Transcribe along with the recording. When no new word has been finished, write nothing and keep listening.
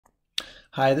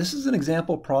Hi, this is an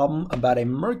example problem about a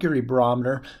mercury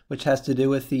barometer, which has to do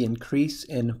with the increase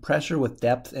in pressure with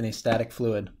depth in a static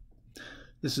fluid.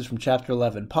 This is from chapter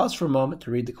 11. Pause for a moment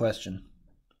to read the question.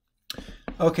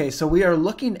 Okay, so we are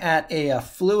looking at a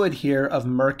fluid here of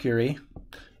mercury,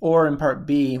 or in part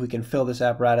B, we can fill this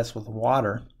apparatus with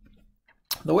water.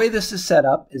 The way this is set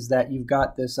up is that you've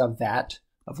got this vat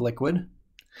of liquid,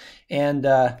 and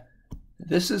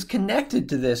this is connected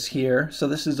to this here, so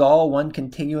this is all one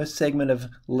continuous segment of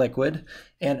liquid,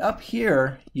 and up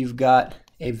here you've got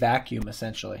a vacuum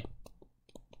essentially.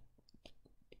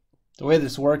 The way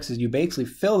this works is you basically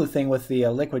fill the thing with the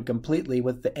liquid completely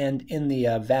with the end in the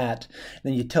vat,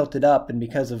 then you tilt it up, and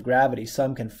because of gravity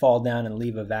some can fall down and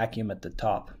leave a vacuum at the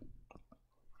top.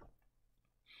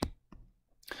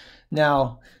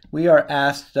 Now we are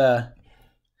asked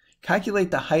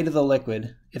calculate the height of the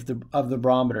liquid of the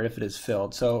barometer if it is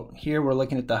filled. So here we're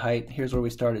looking at the height. Here's where we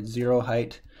start at 0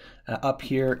 height. Up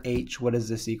here, h, what is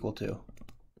this equal to?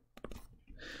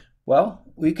 Well,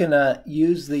 we can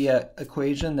use the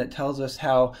equation that tells us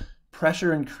how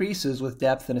pressure increases with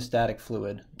depth in a static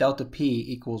fluid. Delta P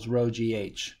equals rho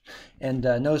GH. And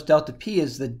notice delta P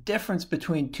is the difference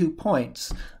between 2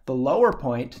 points. The lower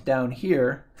point down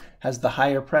here has the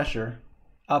higher pressure.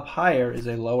 Up higher is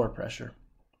a lower pressure.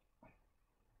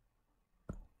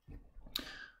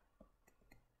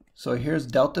 So here's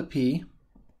delta P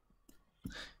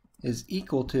is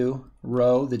equal to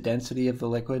rho, the density of the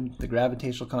liquid, the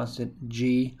gravitational constant,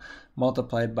 G,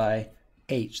 multiplied by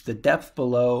H, the depth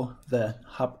below the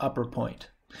upper point.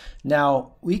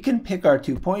 Now, we can pick our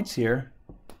 2 points here,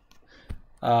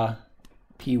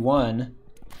 P1.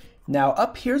 Now,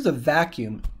 up here's a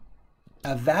vacuum.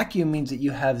 A vacuum means that you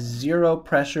have 0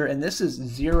 pressure, and this is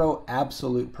 0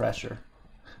 absolute pressure.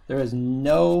 There is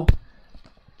no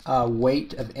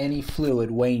weight of any fluid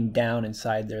weighing down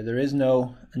inside there. There is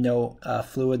no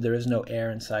fluid, there is no air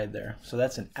inside there. So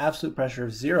that's an absolute pressure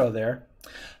of 0 there.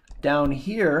 Down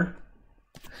here,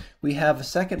 we have a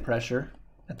second pressure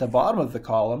at the bottom of the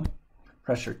column,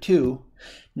 pressure 2.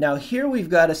 Now here we've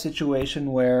got a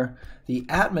situation where the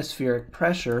atmospheric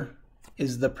pressure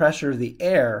is the pressure of the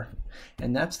air,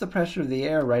 and that's the pressure of the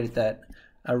air right at that,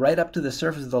 right up to the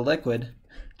surface of the liquid.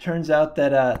 Turns out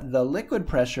that the liquid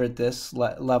pressure at this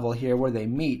level here where they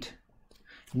meet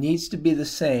needs to be the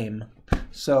same.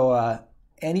 So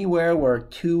anywhere where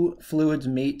 2 fluids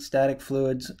meet, static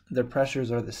fluids, their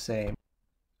pressures are the same.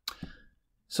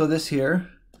 So this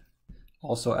here,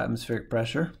 also atmospheric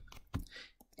pressure.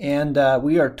 And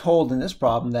we are told in this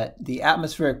problem that the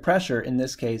atmospheric pressure in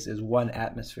this case is 1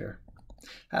 atmosphere.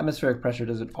 Atmospheric pressure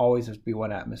doesn't always have to be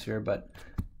 1 atmosphere, but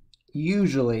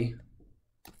usually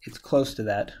it's close to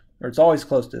that, or it's always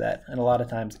close to that, and a lot of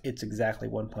times it's exactly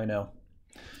 1.0.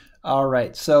 All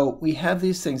right, so we have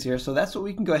these things here, so that's what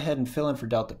we can go ahead and fill in for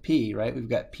delta P, right? We've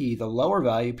got P, the lower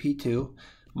value, P2,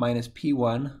 minus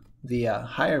P1, the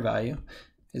higher value,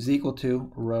 is equal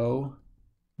to rho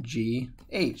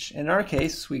GH. In our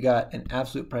case, we got an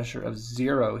absolute pressure of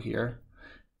 0 here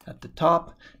at the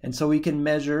top, and so we can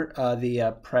measure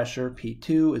the pressure.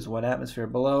 P2 is 1 atmosphere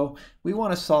below. We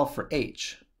want to solve for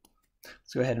H.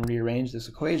 Let's go ahead and rearrange this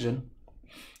equation.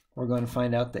 We're going to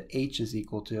find out that H is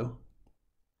equal to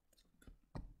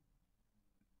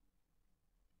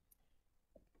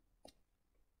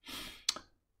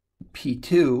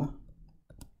P2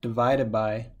 divided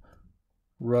by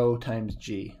rho times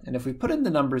G. And if we put in the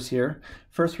numbers here,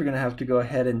 first we're going to have to go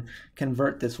ahead and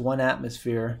convert this 1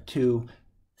 atmosphere to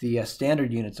the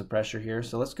standard units of pressure here.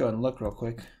 So let's go and look real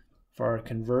quick for our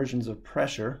conversions of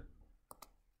pressure.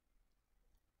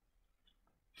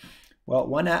 Well,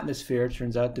 1 atmosphere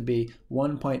turns out to be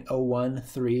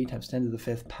 1.013 times 10 to the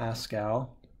 5th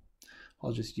Pascal.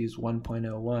 I'll just use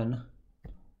 1.01.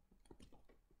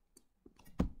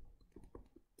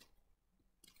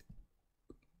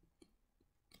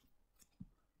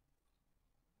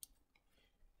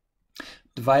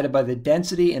 Divided by the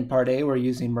density. In part A, we're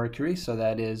using mercury, so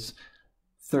that is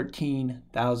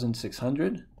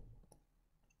 13,600.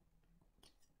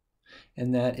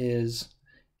 And that is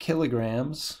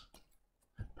kilograms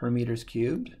per meters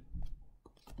cubed.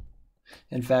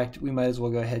 In fact, we might as well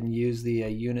go ahead and use the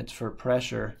units for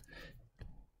pressure,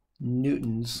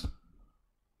 newtons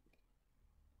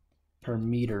per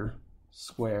meter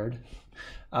squared.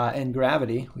 And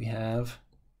gravity, we have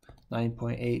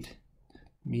 9.8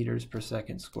 meters per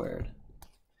second squared.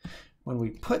 When we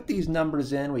put these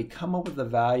numbers in, we come up with a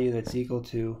value that's equal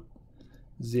to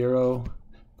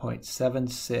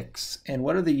 0.76. And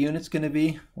what are the units going to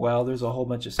be? Well, there's a whole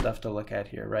bunch of stuff to look at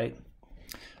here, right?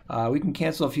 We can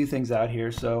cancel a few things out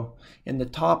here. So in the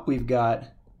top, we've got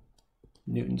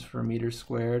newtons per meter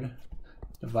squared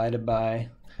divided by,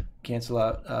 cancel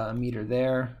out a meter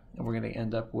there, and we're going to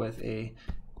end up with a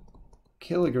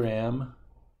kilogram.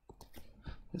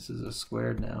 This is a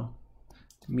squared now.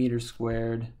 Meter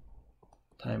squared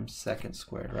times second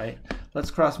squared, right?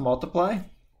 Let's cross multiply.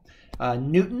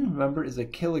 Newton, remember, is a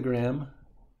kilogram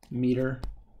meter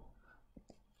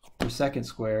per second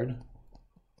squared.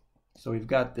 So we've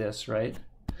got this, right?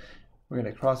 We're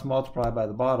going to cross multiply by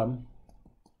the bottom.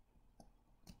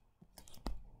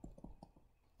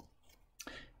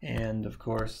 And of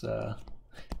course,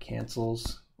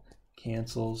 cancels.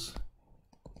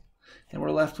 And we're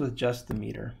left with just the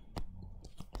meter.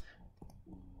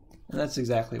 And that's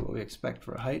exactly what we expect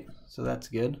for a height, so that's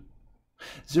good.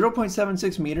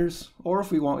 0.76 meters, or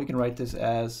if we want, we can write this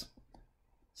as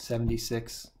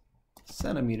 76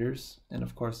 centimeters. And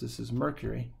of course, this is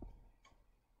mercury.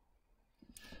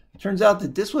 It turns out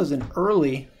that this was an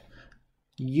early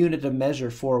unit of measure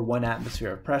for 1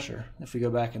 atmosphere of pressure. If we go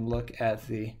back and look at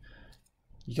the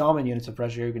Yalman units of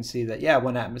pressure, you can see that, yeah,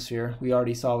 1 atmosphere, we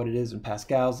already saw what it is in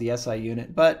pascals, the SI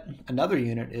unit, but another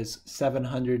unit is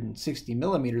 760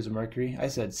 millimeters of mercury. I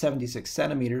said 76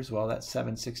 centimeters, well, that's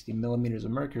 760 millimeters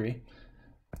of mercury.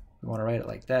 We want to write it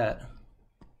like that.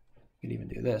 You could even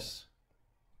do this.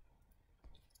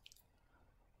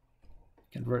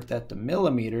 Convert that to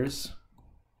millimeters,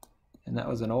 and that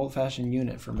was an old-fashioned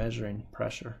unit for measuring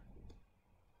pressure.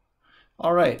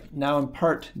 All right, now in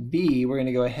part B, we're going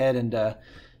to go ahead and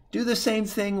do the same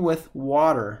thing with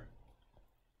water.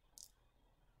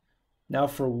 Now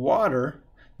for water,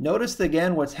 notice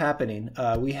again what's happening.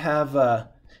 We have,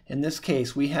 in this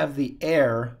case, we have the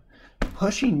air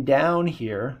pushing down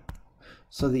here.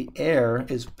 So the air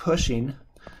is pushing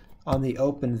on the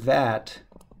open vat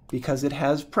because it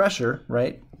has pressure,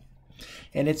 right?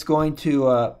 And it's going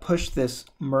to push this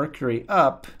mercury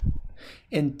up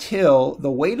until the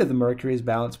weight of the mercury is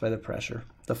balanced by the pressure,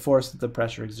 the force that the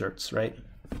pressure exerts, right?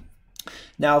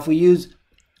 Now, if we use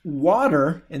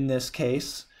water in this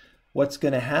case, what's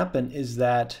going to happen is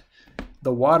that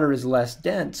the water is less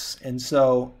dense, and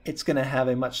so it's going to have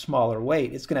a much smaller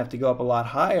weight. It's going to have to go up a lot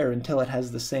higher until it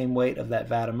has the same weight of that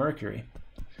vat of mercury.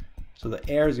 So the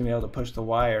air is going to be able to push the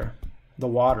water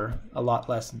a lot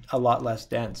less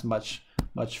dense, much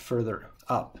further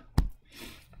up.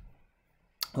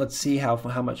 Let's see how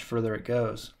much further it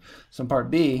goes. So in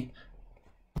part B,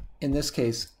 in this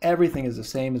case, everything is the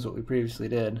same as what we previously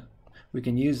did. We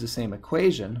can use the same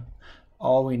equation.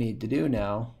 All we need to do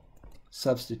now,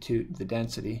 substitute the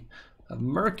density of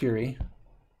mercury,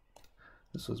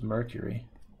 this was mercury,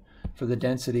 for the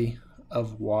density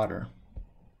of water.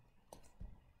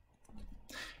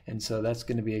 And so that's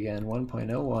going to be, again,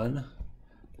 1.01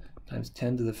 times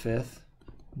 10 to the 5th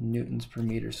newtons per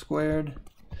meter squared.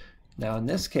 Now in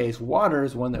this case, water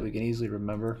is one that we can easily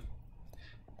remember.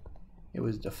 It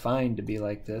was defined to be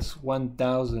like this: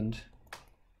 1,000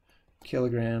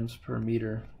 kilograms per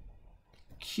meter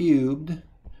cubed.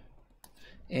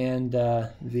 And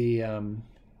the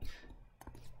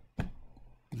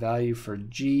value for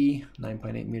G,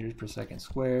 9.8 meters per second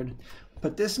squared.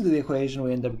 Put this into the equation,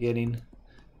 we end up getting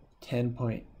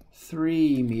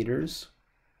 10.3 meters.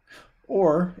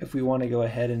 Or if we want to go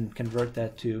ahead and convert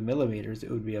that to millimeters,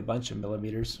 it would be a bunch of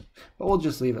millimeters. But we'll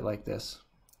just leave it like this.